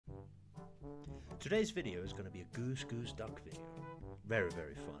Today's video is going to be a Goose Goose duck video. Very,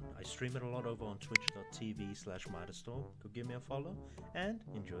 very fun. I stream it a lot over on twitch.tv/MidusStorm. Go give me a follow and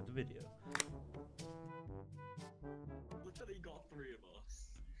enjoy the video. Literally got 3 of us.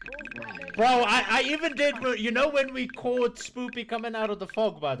 Bro, I even did, you know when we caught Spoopy coming out of the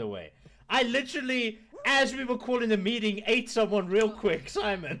fog, by the way? I literally, as we were calling the meeting, ate someone real quick,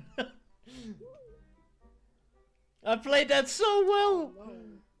 Simon. I played that so well!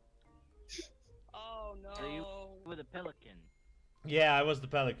 Oh no! So you were the pelican? Yeah, I was the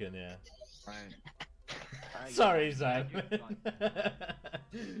pelican, yeah. Right. Sorry, Simon.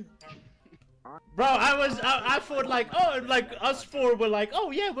 Bro, I thought like, oh, like us four were like, oh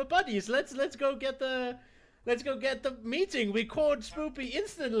yeah, we're buddies. Let's go get the meeting. We called Spoopy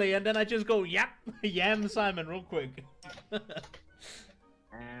instantly, and then I just go, yap, yam Simon real quick.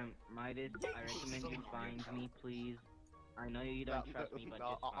 Midus, I recommend you find me, please. I know you don't trust me, but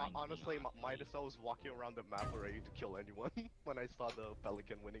just find honestly, me, Midus, I was walking around the map ready to kill anyone when I saw the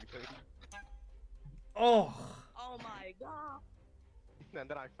pelican winning thing. Oh. Oh my god! And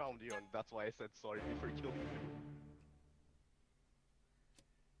then I found you, and that's why I said sorry for killing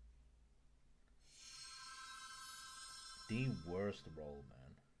you. The worst role,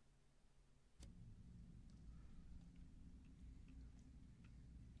 man.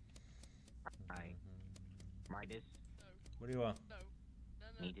 Hi. Midus. No. What do you want? No.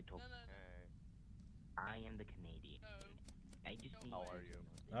 No. Need to talk. No. Hey, I am the Canadian. No. I just need how to are you?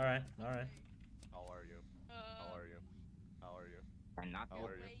 Alright, alright. How are you? How are you? How are you? I'm not How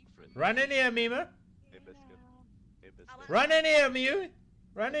are the you? Run in here, Memer! Hey, Biscuit. Hey, Biscuit. Run in here, Mew!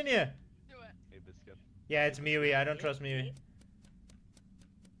 Run in here! Do it. Hey, Biscuit. Yeah, it's Mewy. I don't trust Mewy.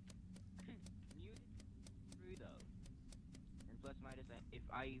 Mute through though. And plus, Midus,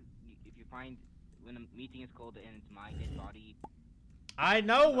 if you find when a meeting is called and it's my dead body. I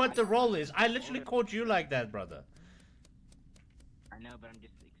know what the role is. I literally called you like that, brother. I know, but I'm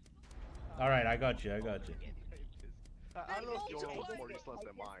just. Alright, I got you, I got you. I don't know if your role is more useless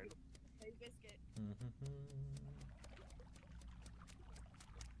than mine. Hey, biscuit.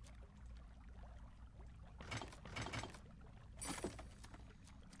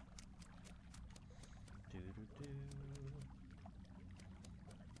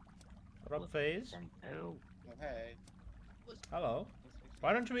 What up, FaZe? Oh. Oh, hey. Hello.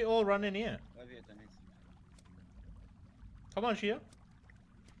 Why don't we all run in here? Come on, Shia.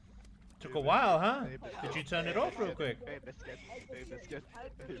 Took a while, huh? Hey, Biscuit. Did you turn it off real quick? Hey, Biscuit. Hey, Biscuit. Hey,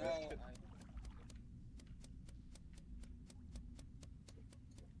 Biscuit.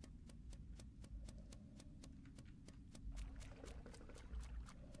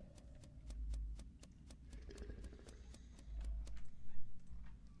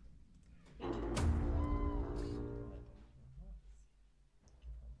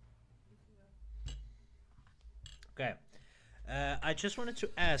 Okay. I just wanted to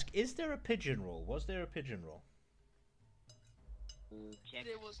ask, is there a pigeon roll? Was there a pigeon roll? Check.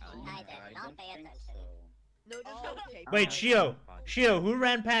 There was no. I did not pay attention. No, there's no okay. Wait, Shio! Shio, who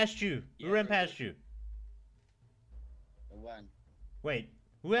ran past you? Who ran past you? One. Wait,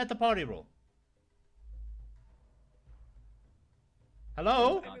 who had the party roll?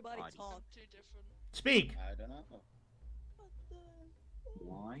 Hello? Everybody Party. talk. Two different. Speak! I don't know.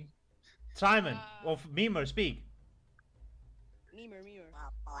 Why? Simon, or Memer, speak. Memer.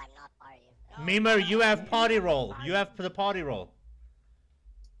 Well, I'm not party. Memer, you have party roll. You have the party roll.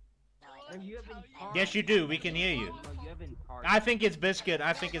 No, I Well, don't. You haven't tell Yes, you do. We can hear you. No, you haven't party. I think it's Biscuit.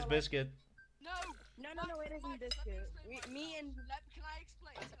 I think it's Biscuit. No. No, it isn't biscuit. Me and Can I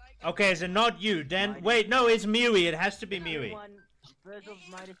explain? Can I explain? Okay, so not you. Then, wait, no, it's Mewy. It has to be Mewy. Everyone, first of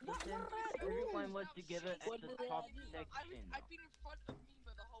Midus, listen. Everyone was together at the top section. I've been in front of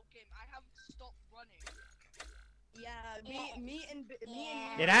Mima the whole game. I haven't stopped running. yeah, me and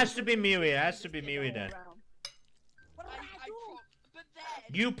It has to be Mewy. It has to be Mewy then. What did I do? But then.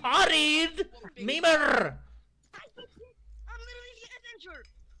 You partied! Memer! I'm literally the adventure.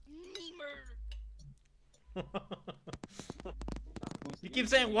 Memer. You keep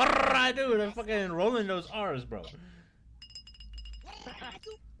saying, what did I do? And I'm fucking rolling those R's, bro.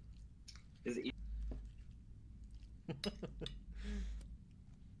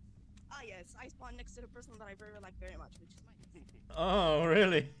 Ah yes, I spawned next to the person that I very like very much, which is mine. Oh,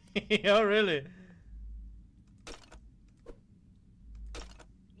 really? Oh, really?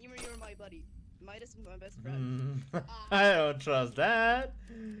 Memer, you're my buddy. Midus is my best friend. I don't trust that.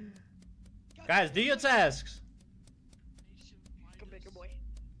 Guys, do your tasks. Come back, your boy.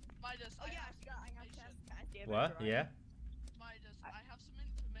 Midus, Oh yeah, I have tasks. God damn it, What? Gerard. Yeah? Midus, I have some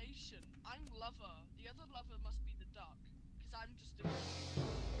information. I'm lover. The other lover must be the duck. Because I'm just doing.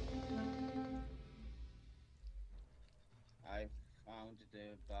 found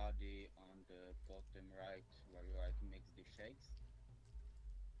the body on the bottom right where you like mix the shakes.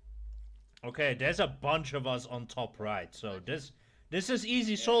 Okay, there's a bunch of us on top right, so this is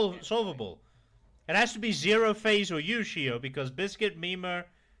easy solvable. It has to be Zero, Phase, or you, Shio, because Biscuit, Memer,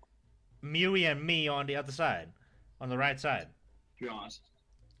 Mewy, and me are on the other side. On the right side. To be honest,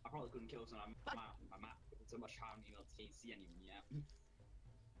 I probably couldn't kill someone on my map with so much time you can't see anyone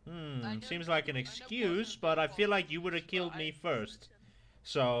yet. Seems like an excuse, but I feel like you would have killed me first.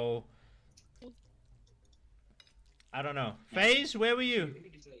 So... I don't know. Phase, where were you? Who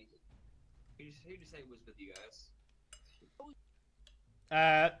did you say was with you guys?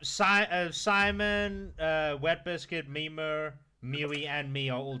 Simon, Wet Biscuit, Memer, Mewy, and me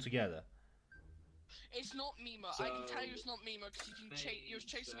are all together. It's not Mima. I can tell you it's not Mima because you was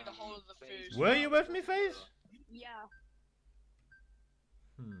chasing me the whole of the food. Were you with me, Phase? Yeah.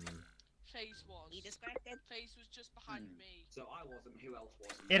 Phase was. He distracted. Phase was just behind me. So I wasn't. Who else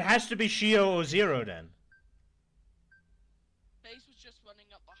wasn't? It has to be Shio or Zero then. Phase was just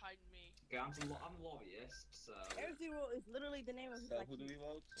running up behind me. Okay, I'm a lobbyist, so. F0 is literally the name of his So who do we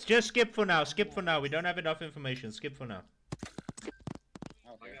vote? Just skip for now. Skip for now. We don't have enough information. Skip for now.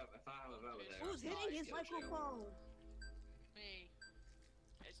 Okay. If I have a vote there, Who's hitting his microphone? Me.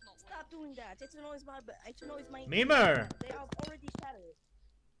 It's not. Stop doing that. It's noise my. It's noise my. Memer! They are already shattered.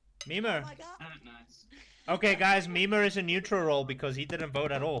 Memer. Oh my god. nice. Okay, guys, Memer is a neutral role because he didn't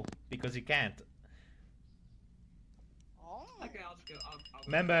vote at all. Because he can't. Oh. Okay, I'll just go. I'll go.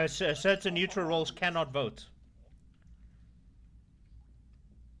 Remember, certain neutral roles cannot vote.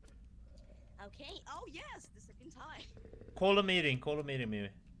 Okay. Oh yes, the second time. Call a meeting, Memer.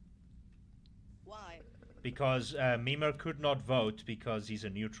 Why? Because Memer could not vote because he's a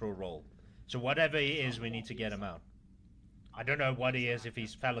neutral role. So whatever he is, we need to get him out. I don't know what he is, if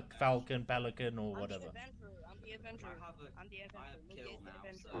he's Falcon, Pelican, or whatever. I'm the adventurer. I'm the adventurer. I have Look kill at the now,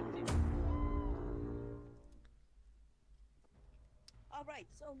 adventurer. so. Alright,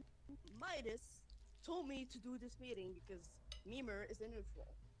 so Midus told me to do this meeting because Memer is a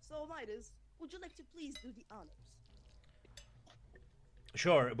neutral. So Midus, would you like to please do the honors?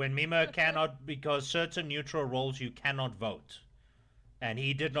 Sure, when Memer cannot, because certain neutral roles you cannot vote. And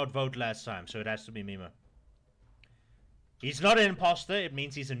he did not vote last time, so it has to be Memer. He's not an imposter, it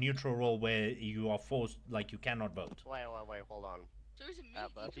means he's a neutral role where you are forced, like you cannot vote. Wait, hold on. So is it me?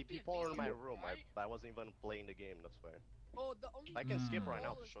 But the people are in my room. I wasn't even playing the game. That's why. Oh, the only I can skip right now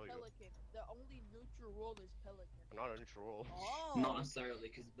role to is show you. Pelican. The only neutral role is Pelican. I'm not a neutral role. Oh. Not necessarily,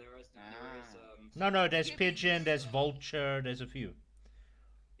 because there is. No, there's Pigeon, there's Vulture, there's a few.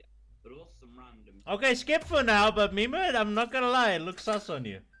 There are also some random. Okay, skip for now, but Memer, I'm not gonna lie, it looks sus on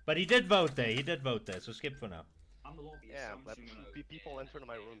you. But he did vote there, so skip for now. I'm the lobbyist. Yeah, so I'm but assuming people enter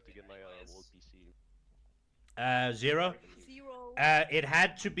my room to get my old PC. Zero? Zero. It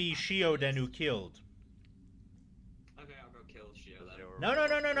had to be Shio then who killed. Okay, I'll go kill Shio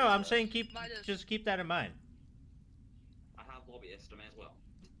then. No, I'm saying Midus. just keep that in mind. I have lobbyist, I may as well.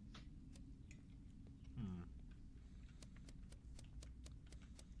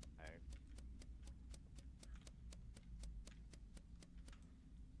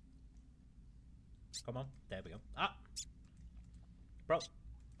 Come on, there we go. Ah! Bro!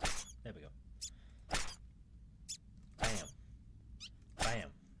 There we go. Bam. Bam.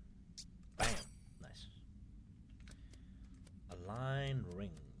 Bam. Nice. Align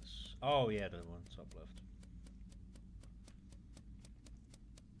rings. Oh yeah, the one top left.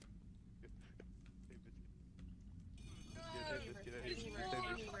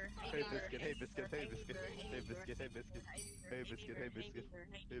 Hey biscuit, hey biscuit, hey biscuit, hey biscuit, hey biscuit, hey biscuit, hey biscuit, hey biscuit,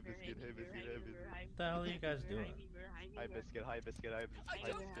 hey biscuit, hey biscuit. What the hell are you guys doing? Hi biscuit, hi biscuit, hi biscuit,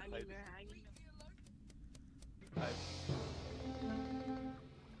 hi biscuit, hi biscuit.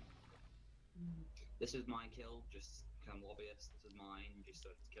 This is my kill, just become lobbyist. This is mine, just to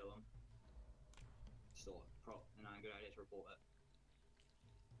kill him. So, and a good idea to report it.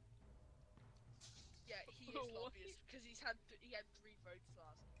 Yeah, he is lobbyist because he had 3 votes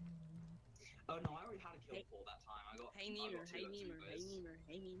last. Oh no, I already had a kill for that time. I got. Hey I Memer, got two hey votes Memer, for hey this. Memer,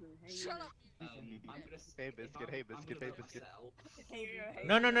 hey Memer, hey Shut Memer. up. I'm gonna. Hey biscuit, hey biscuit, hey biscuit. Hey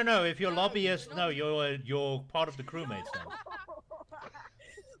Memer, hey No. If you're lobbyist, no, you're part of the crewmates now.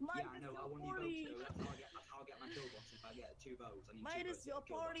 Yeah, I know. I want you votes. So that's how I get my kill box. If I get 2 votes, I need 2 votes. Midus, your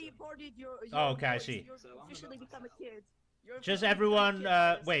party partied your. Oh, okay, I votes. see. You're So I'm officially gonna become a vote kid. You're Just officially become a everyone, kid,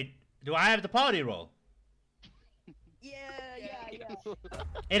 Midus. wait, do I have the party roll? Yeah.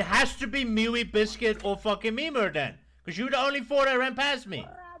 It has to be Mewy, Biscuit, or fucking Memer then. Because you're the only 4 that ran past me. What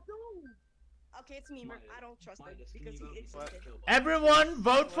did I do? Okay, it's Memer. I don't trust him Midus, can because you vote he is for a the kid. kill box? Everyone,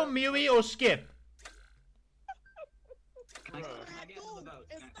 vote for Mewy or skip. Can I get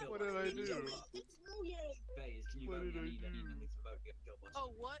killed What by did I something. do? It's William. Faze, can you What vote me? did I I need do? anything to vote to get killed by Oh,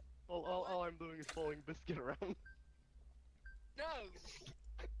 something. what? All I'm doing is following Biscuit around. No.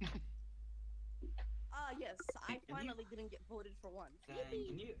 Yes, I Can you- finally didn't get voted for once. Then can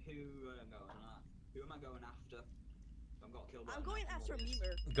you who am I going after? I've got killed by I'm going after Mallards.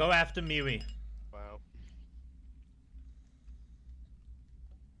 Memer. Go after Miwi. Wow.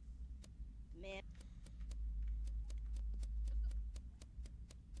 Man,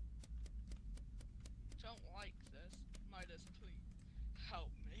 Don't like this. Midus, please help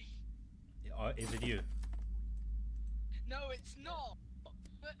me. Or is it you? No, it's not.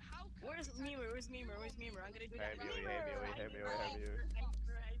 But how? where's Memer? Where's Memer? Where's Memer? I'm gonna do Hey, that. Mewy, hey, Mewy, hey, Mewy, hey, Mewy.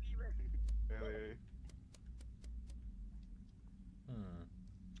 Hey, Mewy. Hmm.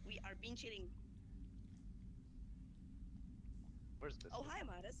 We are being cheating. Where's Biscuit? Oh, hi,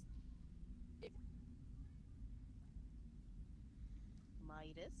 Midas.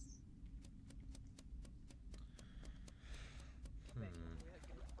 Midas? Hmm. We're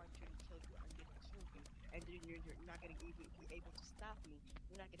gonna find you and kill you. I'm gonna kill you. And then you're not gonna be able to stop me.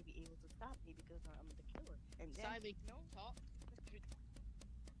 You're not gonna be able to stop me because I'm the killer. And then, Simon, no talk.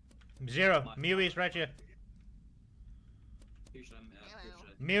 Zero. Miwi's right here. Who should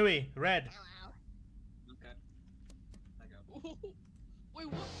I? Miwi, red. Okay. I go. Wait,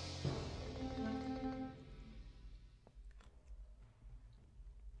 what?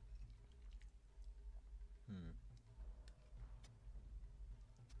 Hmm.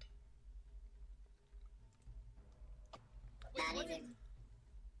 Wait, That what is is?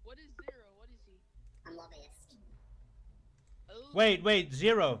 What is Zero? What is he? I'm lobbyist. Oh. Wait,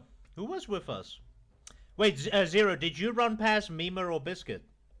 Zero. Who was with us? Wait, Zero, did you run past Mimer or Biscuit?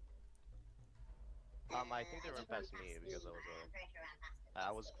 I think they ran past me because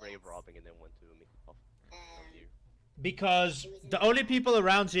I was grave robbing and then went to me off you. Because the only people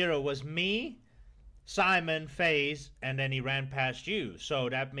around Zero was me, Simon, FaZe, and then he ran past you. So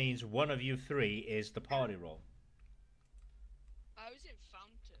that means one of you three is the party role. I was in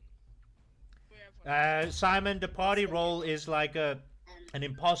Fountain. Wherever. Simon, the party role is like an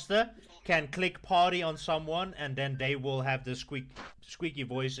imposter can click party on someone and then they will have the squeaky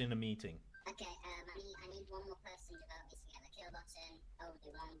voice in the meeting. Okay, I need one more person to vote me to get the kill button. Oh, do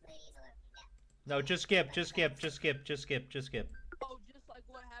one please, or yeah. No, just skip. Oh, just like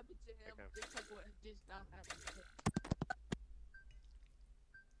what happened to him. Okay. Just like what did not happen to him.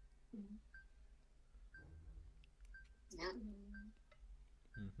 No?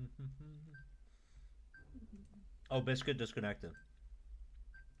 Oh, Biscuit disconnected.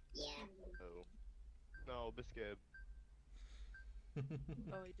 Yeah. Oh. No, Biscuit.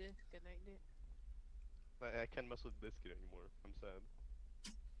 Oh, he disconnected. I can't mess with Biscuit anymore. I'm sad.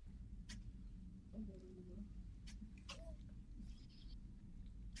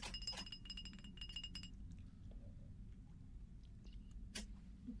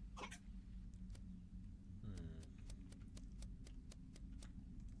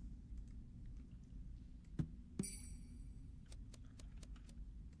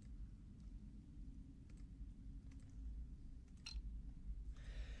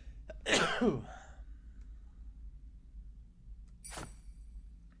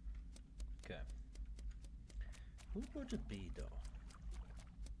 Okay. Who would it be though?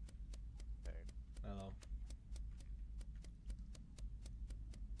 Okay. Hello.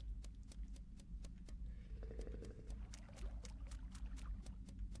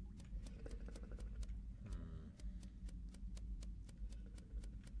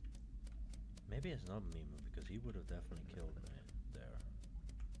 Maybe it's not Mimo because he would have definitely killed me there.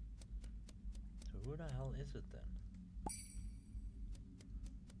 So who the hell is it then?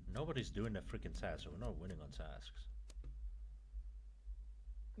 Nobody's doing the freaking task, so we're not winning on tasks.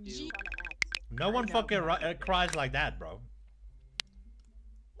 No one fucking cries like that, bro.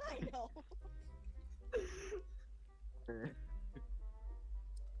 I know.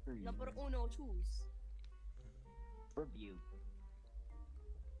 Number uno, choose. Review.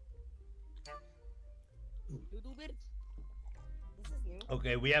 This is new.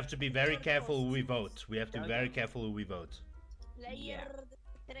 Okay, we have to be very careful who we vote. We have to be very careful who we vote. Player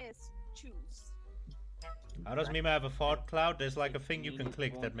 3, choose. How does Mima have a fart cloud? There's like a thing you can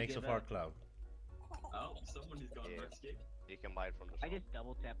click that makes a fart cloud. Oh, someone who's got Yeah. a escape. You can buy it from the shop. I just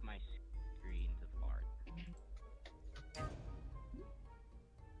double tap my screen to fart.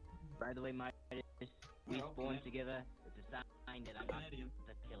 By the way, we Oh, spawned okay. together. It's a sign that I'm not Canadian.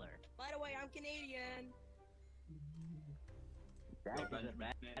 the killer. By the way, I'm Canadian. That is a Benjamin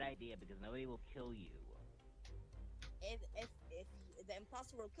bad Canadian. idea because nobody will kill you. If the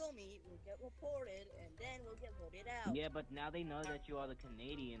imposter will kill me, we'll get reported, and then we'll get voted out. Yeah, but now they know that you are the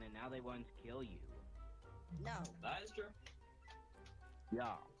Canadian, and now they won't kill you. No. That is true.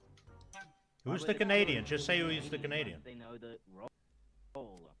 Yeah. Who's Why the would they Canadian? kill Just say who's the once Canadian. They know the role.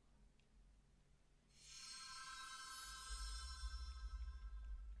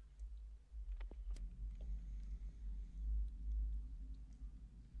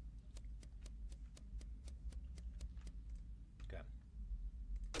 Okay.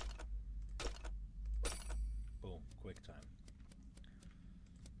 Boom. Quick time.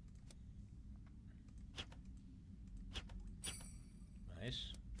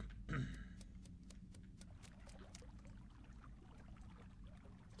 Nice.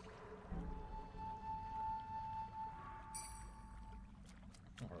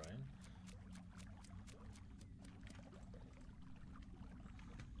 All right.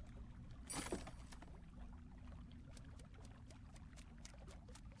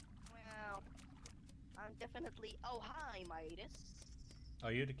 Well, I'm definitely. Oh, hi, Midus.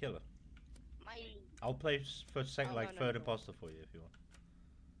 Are you the killer? My. I'll play for Oh, like no, third no. imposter for you if you want.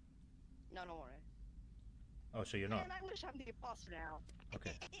 No, don't worry. Oh, so you're not? Man, I wish I'm the imposter now.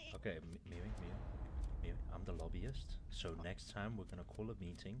 Okay. Okay, Miri, I'm the lobbyist. So next time we're gonna call a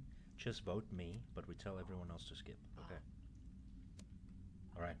meeting. Just vote me, but we tell everyone else to skip. Okay.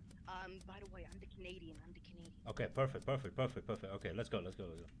 All right. By the way, I'm the Canadian. I'm the Canadian. Okay. Perfect. Okay, let's go.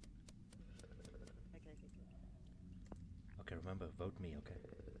 Okay. Okay, remember, vote me. Okay.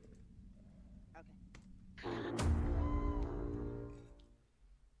 Okay.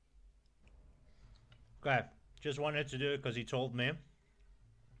 Okay. Just wanted to do it because he told me.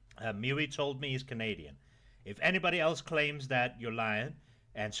 Miri told me he's Canadian. If anybody else claims that, you're lying.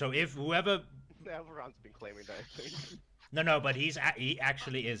 And so if whoever... Everyone's been claiming that, I think. No, but he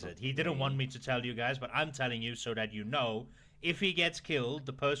actually is it. He didn't want me to tell you guys, but I'm telling you so that you know, if he gets killed,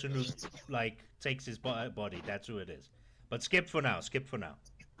 the person who, like, takes his body, that's who it is. But skip for now,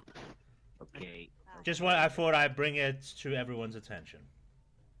 Okay. Just what I thought I'd bring it to everyone's attention.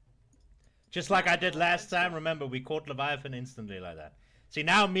 Just like I did last time, remember, we caught Leviathan instantly like that. See,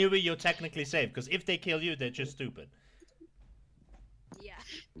 now, Miri, you're technically safe, because if they kill you, they're just stupid. Yeah.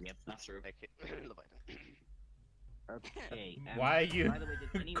 Yep. That's true. Okay. Why are you by the way, did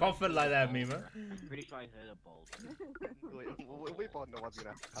anyone coughing hear like a that, bolt? Mima? I'm pretty sure I heard a bolt. We both know what's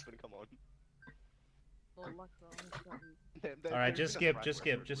gonna happen, come on. Well, luck, Alright, just skip. There's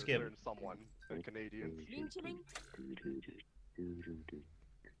someone, a Canadian. Chilling?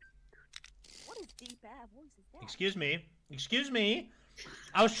 What is deep ass voice is that? Excuse me.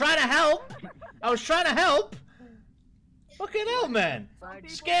 I was trying to help. Fucking hell, man.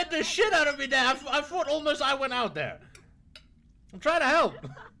 Scared the shit out of me there. I thought almost I went out there. I'm trying to help.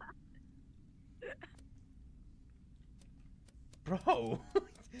 Bro.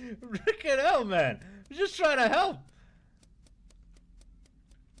 Fucking hell, man. I'm just trying to help.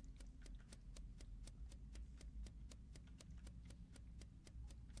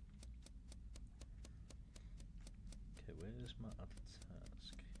 Okay, where's my other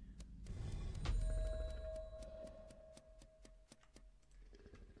task?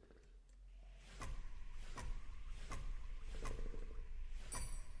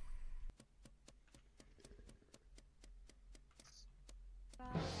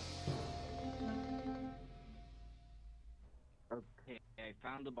 Okay, I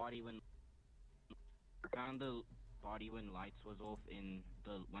found the body when lights was off in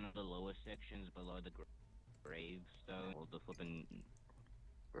the one of the lower sections below the gravestone or the flipping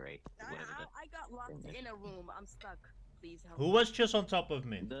grave. Whatever I got locked in a room. I'm stuck. Please help. Who was just on top of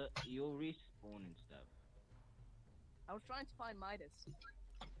me? You'll respawn and stuff. I was trying to find Midus.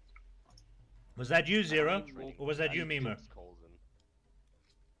 Was that you, Zero? Or was that you, Bashing Mima? some skulls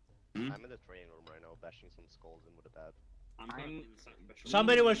in. I'm in the training room right now, bashing some skulls in with a bat.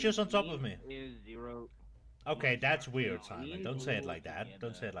 Somebody was just on top of me. Is Zero. Okay, that's weird, Simon. Don't say it like that.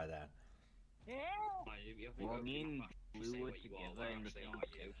 Don't say it like that. Well, me and Blue were together in the same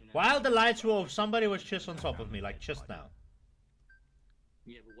station. While the lights were off, somebody was just on top of me, like just now.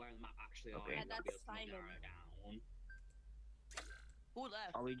 Yeah, but where the map actually Okay. are, Yeah, that's Simon. down. Who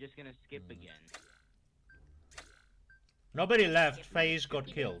left? Are we just gonna skip again? Nobody left. FaZe got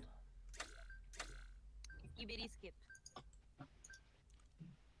killed. Skibidi skip.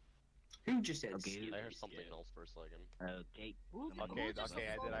 Who just said Okay, I heard something else for a second. Okay. Okay, I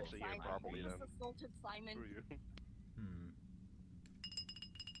did actually hear properly then. Assaulted Simon. Screw you.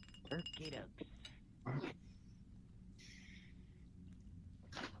 Okay, dokes.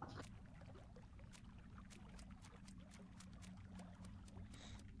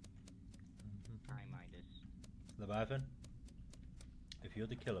 Hi, Midus. Leviathan?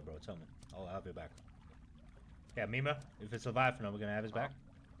 killer, bro? Tell me. I'll have your back. Yeah, Mima, if it's Leviathan, we're gonna have his back.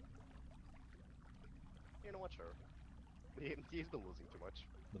 You know what, sure. He's been losing too much.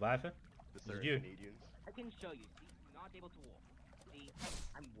 Leviathan? The Is it certain you? Canadians. I can show you. See, I'm not able to walk. See,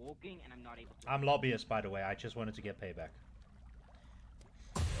 I'm walking and I'm not able to. I'm lobbyist, by the way. I just wanted to get payback.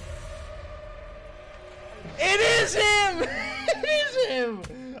 It is him! It is him!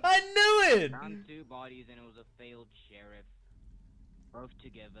 I knew it! Found 2 bodies and it was a failed sheriff. Both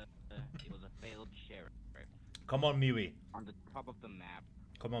together, it was a failed sheriff. Come on, Miwi. On the top of the map.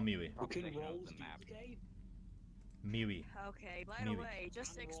 Come on, Miwi. Top section of the map. Miwi. Okay, by the Miwi. way,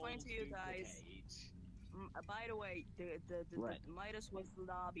 just to explain to you guys. By the way, the Midus was the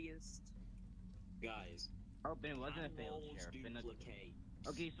lobbyist. Guys. Oh, Ben wasn't a failed sheriff. Ben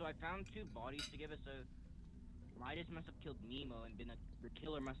okay, so I found 2 bodies together, so Midus must have killed Nemo, and the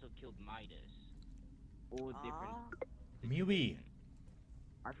killer must have killed Midus. Or different. Miwi.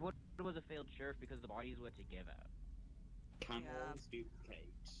 I thought it was a failed sheriff because the bodies were together. Camels duplicate.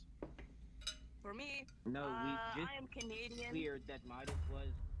 For me, No, we I am just Canadian. cleared that Midus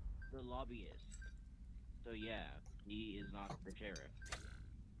was the lobbyist. So yeah, he is not the sheriff.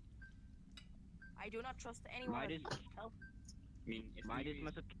 I do not trust anyone. Midus, I mean, if Midus we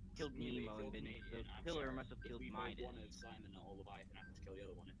must have killed Nemo, and then the killer must have killed Midus. One of Simon or Leviathan, I have to kill the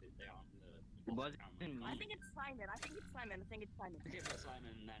other one if they aren't It wasn't me. I think it's Simon. I think it's Simon. Okay, if it's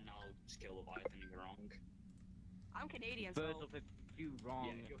Simon, then I'll just kill Leviathan if you're wrong. I'm Canadian, First so. off, if you wrong.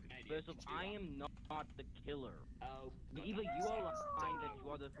 Yeah, you're Canadian. First off, just I do am not the killer. that. Oh. Either you are lying that you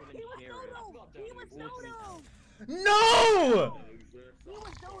are the friggin' He was sheriff. Dodo! He was Dodo! No! He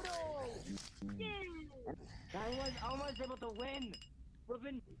was Dodo! Yeah! I was almost able to win!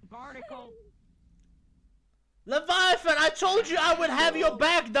 Flippin' Barnacle! Leviathan, I told you I would have your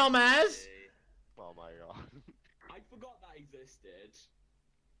back, dumbass! Oh my god. I forgot that existed.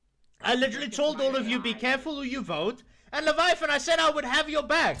 I literally told all of you, be careful who you vote. And Leviathan, I said I would have your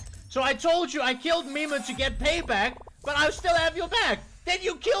back. So I told you I killed Mima to get payback, but I still have your back. Then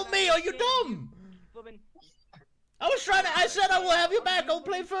you killed me, are you dumb? I was trying to, I said I will have your back, I'll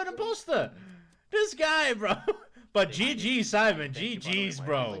play third imposter. This guy, bro. But GG, Simon, GG's,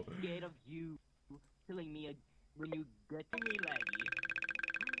 bro. I'm scared of you killing me when you get to me, laggy.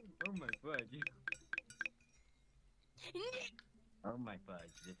 Oh my fudge. Oh my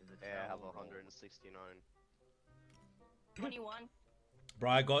fudge, this is a Yeah, I have terrible roll. 169. 21. Bro,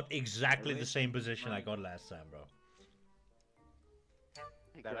 I got exactly the same position I got last time, bro.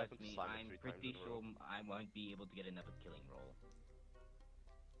 That Trust happened to me, Simon I'm 3 times pretty in a sure row. I won't be able to get another killing roll.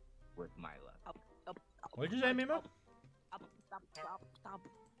 With my luck. What did you say, Mima? Stop.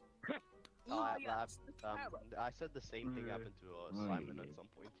 I said the same thing happened to Simon at some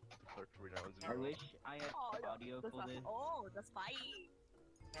point. For 3 rounds in a I row. wish I had audio for this. Oh, the spice.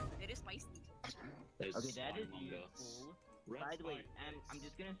 It is spicy. There's Okay, that is Simon Among Us. useful. Red By the way, spiders. I'm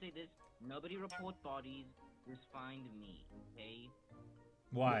just gonna say this. Nobody report bodies. Just find me, okay?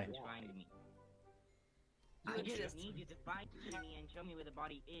 Why? Just find me. You I just exist. need you to find me and show me where the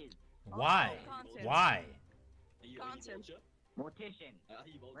body is. Why? content. Why? Are you Content. vulture? Mortician. Are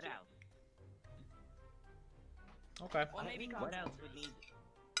you vulture? What else? Okay. Or maybe What content. else would need?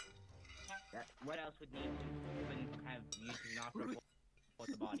 What else would need to even have you to not report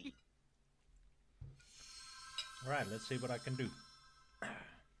the body? Alright, let's see what I can do.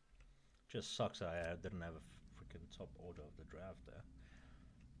 Just sucks I didn't have a freaking top order of the draft there.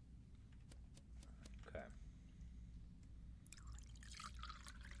 Okay.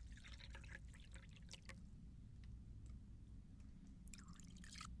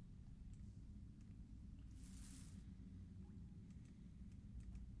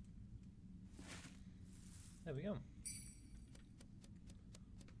 There we go.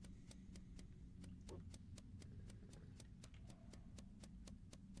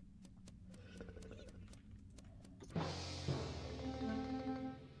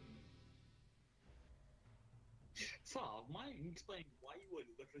 Fav, mind explaining why you were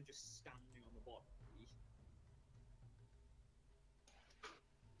literally just standing on the body?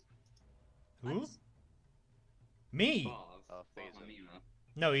 Who? Me? Fav, Phaser. Fav, Mima.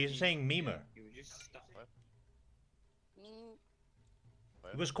 No, he's saying Mima. You were just standing.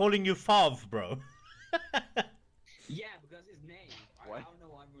 He was calling you Fav, bro. Yeah, because his name. What? I don't know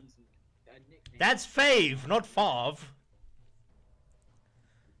why everyone's nickname. That's Fave, not Fav.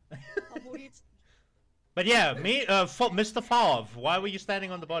 But yeah, me, Mr. Fav, why were you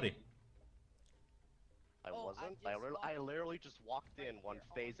standing on the body? I wasn't. I literally just walked in one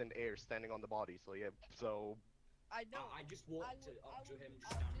phase in air standing on the body, so yeah, so... I know. I just walked up to him,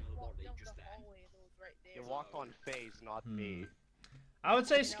 just standing on the body, just then. You walked on phase, not me. I would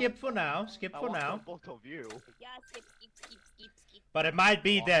say skip for now. Skip I for walked now. on both of you. Yeah, skip. But it might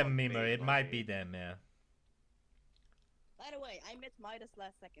be Walk them, on Mimo. phase, It might right? be them, yeah. By the way, I met Midus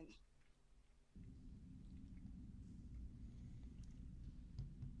last second.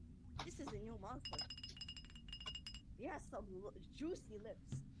 This is a new monster. He has some juicy lips.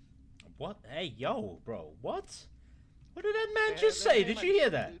 What? Hey, yo, bro. What? What did that man Yeah, just say? Did you hear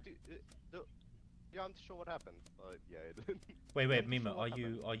that? Yeah, I'm not sure what happened, but yeah, it did. Wait, I'm not Mimo. sure what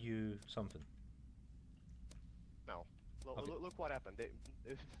happened. Are you something? No. Okay. Look what happened.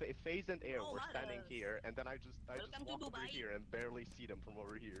 FaZe and Air Oh, were standing Mallards. here, and then I just Welcome to walked over Dubai. here and barely see them from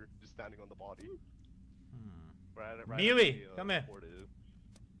over here, just standing on the body. Right, Mewy, come here. reported.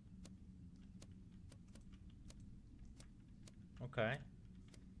 Okay.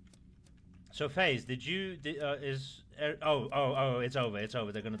 So FaZe, did you oh, it's over. It's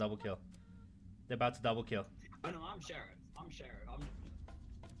over. They're gonna double kill. They're about to double kill. Oh no, I'm sheriff. I'm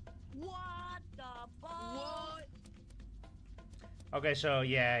What the fuck? What? Okay, so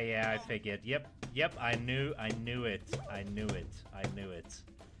yeah, I figured. Yep, I knew it.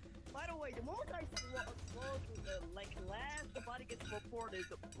 By the way, the moment I slow to the last the body gets reported,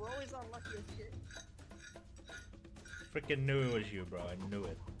 the bro is unlucky as shit. Freaking knew it was you, bro. I knew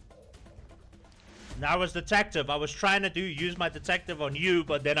it. Now I was detective. I was trying to use my detective on you,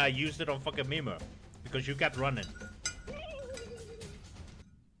 but then I used it on fucking Mimo because you kept running.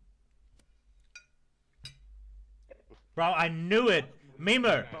 Bro, I knew it.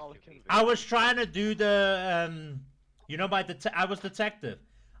 Mimo, I was trying to do the you know, I was detective.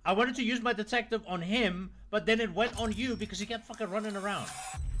 I wanted to use my detective on him, but then it went on you because he kept fucking running around.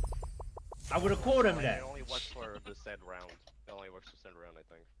 I would have caught him It there. only works for the said round. It only works for said round, I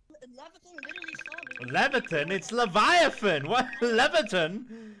think. Leviathan literally saw me. Leviathan? It's Leviathan! What?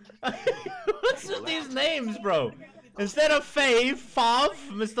 Leviathan? What's with these names, bro? Instead of Fave, Fav,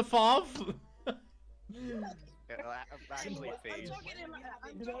 Mr. Fav? Yeah, actually, FaZe. I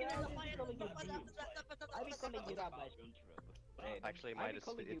be calling you that by intro. Actually,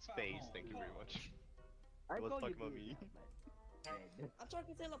 it's FaZe. Thank you very much. I It was call talking you about me. I'm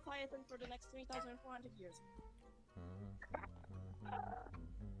talking to Leviathan for the next 3,400 years.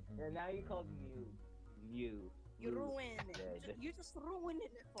 And now you call me you. You ruined it. Yeah, You just ruining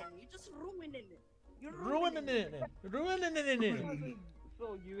it for me. You just ruining it. You're Ruining it!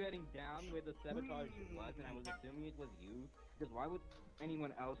 So you heading down where the sabotage was, and I was assuming it was you? Because why would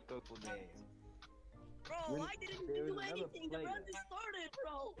anyone else go for there? Bro, I didn't There do was another anything. The player. run just started,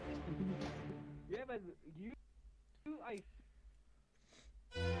 bro. Yeah, but I.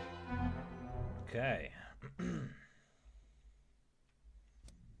 Okay.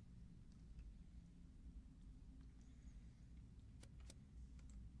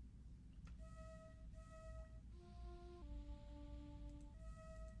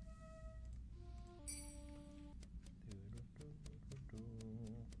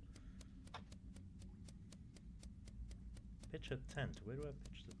 Pitch a tent. Where do I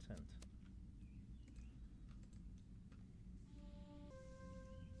pitch the tent?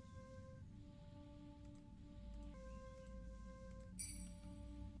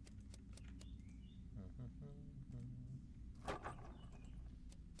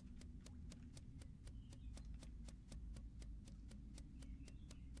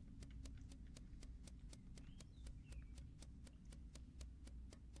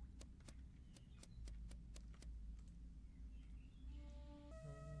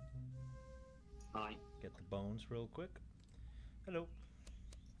 Hi. Get the bones real quick. Hello.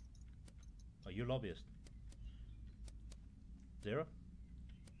 Are you lobbyist? 0?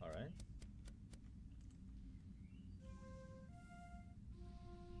 Alright.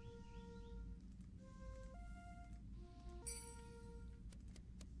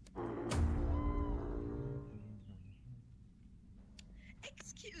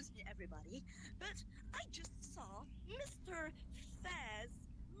 Excuse me, everybody, but I just saw Mr. Faz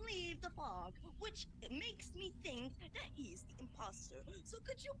leave the fog, which makes me think that he's the imposter. So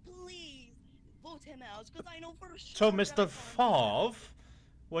could you please vote him out? Because I know for sure. So, Mr. that Fav,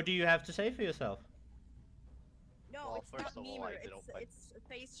 what do you have to say for yourself? No, Well, it's first not of all, Memer. I didn't like- It's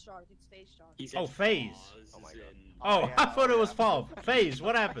Face Shark. It's Face Shark. He said Oh, FaZe. Fawz Oh my as god. in- Oh, yeah, I thought it was yeah. Fav. FaZe,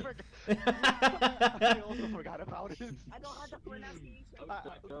 what happened? I also forgot about it. I don't have the pronunciation.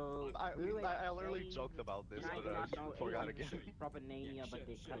 So, I literally joked about this, I but do I not know forgot anyone's again. proper name, Yeah, but sure,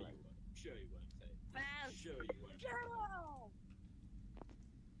 they sure color. you won't. Sure you won't say. Faz. Sure you won't. Gerald!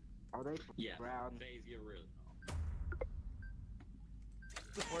 Are they Yeah. brown? Phase, you're real.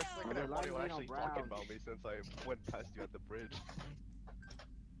 The first thing Oh, that they're everybody was lying on actually talking brown. about me since I went past you at the bridge.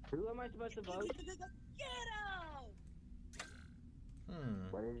 Who am I supposed to vote? Get out!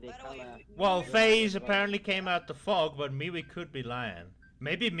 What did they By the tell way, us? Well, Midus- FaZe apparently came out the fog, but Miwi could be lying.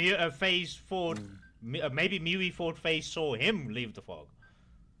 Maybe FaZe thought, maybe Miwi thought FaZe saw him leave the fog.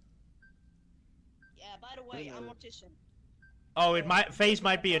 Yeah, by the way, I'm mortician. Oh, FaZe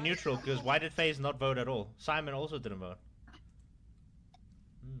might be a neutral, because why did FaZe not vote at all? Simon also didn't vote.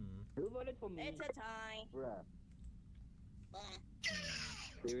 Who voted for me? It's a tie. Bruh.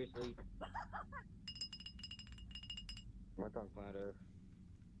 Seriously? What on planet Earth?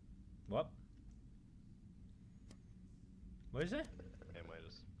 What? What did he say? Hey,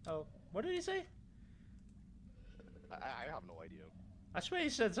 Midus. Oh, what did he say? I have no idea. I swear he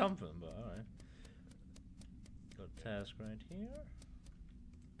said something, but alright. Got a task right here.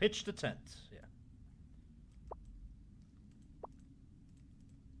 Pitch the tent, yeah.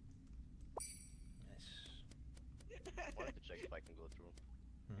 Nice. Wanted to check if I can go through.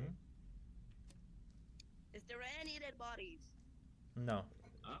 Is there any dead bodies? No.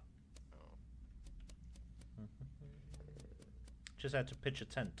 Oh. Just had to pitch a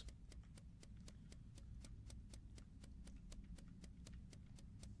tent.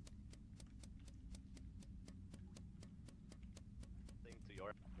 Thing to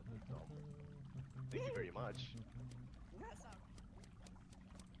your. Thank you very much. That's all.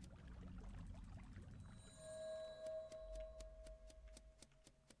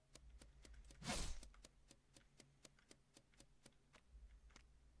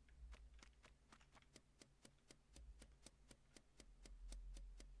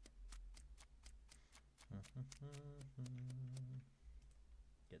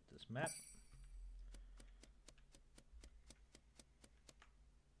 Get this map.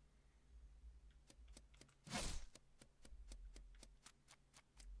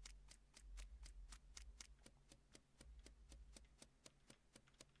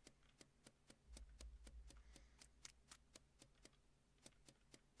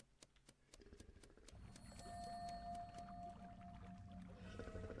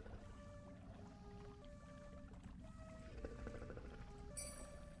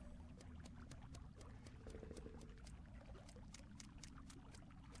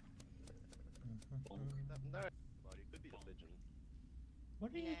 No, buddy, could be the pigeon.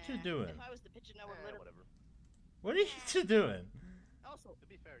 What are you Yeah, two doing? If I was the pigeon, I would literally. Whatever. What are you two doing? Also, To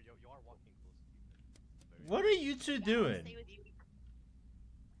be fair, you are walking close to me. What are you two I wanna doing? stay with you.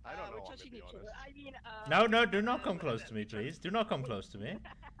 I don't know. We're I'm gonna touching be each other. honest. I mean, No, no, do not come close to me, please. Do not come close to me.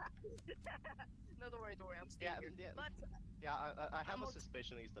 No, don't worry, I'm staying Yeah, here. yeah. But Yeah, I have I'm a also-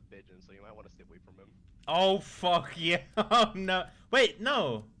 suspicion he's the pigeon, so you might want to stay away from him. Oh, fuck yeah. Oh, no. Wait,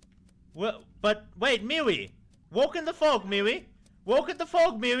 no. Well, but, wait, Miwi. Walk in the fog, Miwi. Walk in the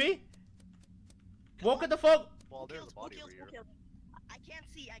fog, Miwi. Walk in the fog. Well, there's a who body kills, over who here. kills? I can't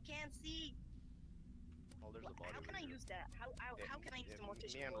see. I can't see. Well, there's a body How can over I here. use that? How Yeah, can I use the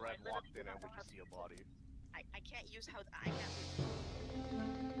mortician? Me and tool? I Red literally walked in don't and we know how just to see a use it. body. I can't use how I can't.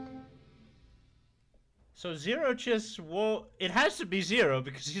 So Zero just it has to be Zero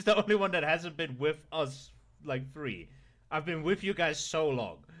because he's the only one that hasn't been with us like 3. I've been with you guys so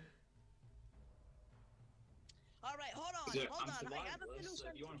long. All right, hold on, So, hold I'm on. I have a survivalist, so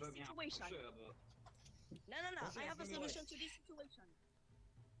solution you to want to this vote me out for situation. sure, but No. What's I the have a answer solution anyways? to this situation.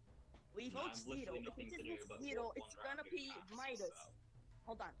 We No, vote I've zero. literally If nothing it to do isn't but zero, walk it's one round gonna and be pass, Midus. so.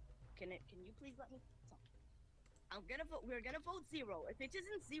 Hold on. Can you please let me talk? I'm gonna vote. We're gonna vote zero. If it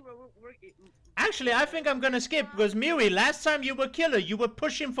isn't zero, we're Actually, I think I'm gonna skip because Miwi, last time you were killer, you were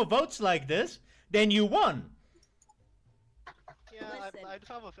pushing for votes like this, then you won. Yeah, Listen. I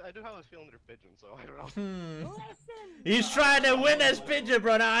do have a feeling they're pigeon, so I don't know. listen. He's trying to win as pigeon,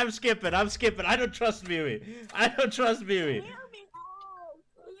 bro. Now I'm skipping. I don't trust Miwi. I don't trust Miwi. Hear me out.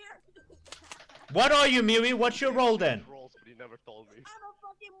 Hear. What are you, Miwi? What's your role then? Rolls, but he never told me. I'm a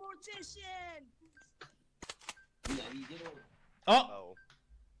fucking mortician. Yeah, he did all. Oh, Oh.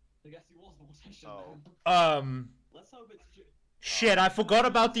 I guess he was the mortician. Oh. then. Let's hope it's. Shit, I forgot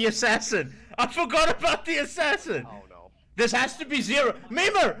about the assassin. I forgot about the assassin. Oh no. This has to be Zero.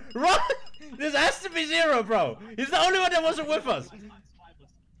 Mimer, run! This has to be Zero, bro. He's the only one that wasn't with us. I'm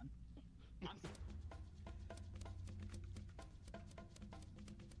survivalist. I'm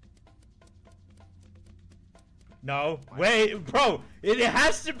No, wait, bro. It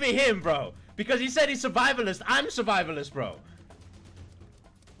has to be him, bro. Because he said he's survivalist. I'm survivalist, bro.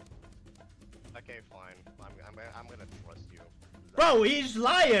 Okay, fine. I'm gonna trust you. Bro, he's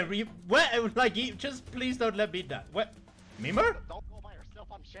lying. Just please don't let me die. What? Mimer? Don't go by yourself.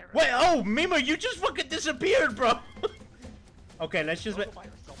 I'm sheriff. Wait, oh, Mimer, you just fucking disappeared, bro. Okay, let's just wait. Don't go by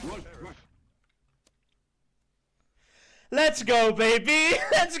yourself. I'm sheriff. Let's go, baby!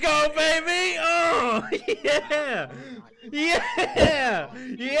 Let's go, baby! Oh, yeah! Yeah!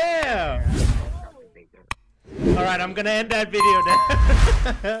 Yeah! Alright, I'm gonna end that video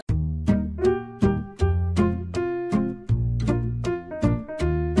now.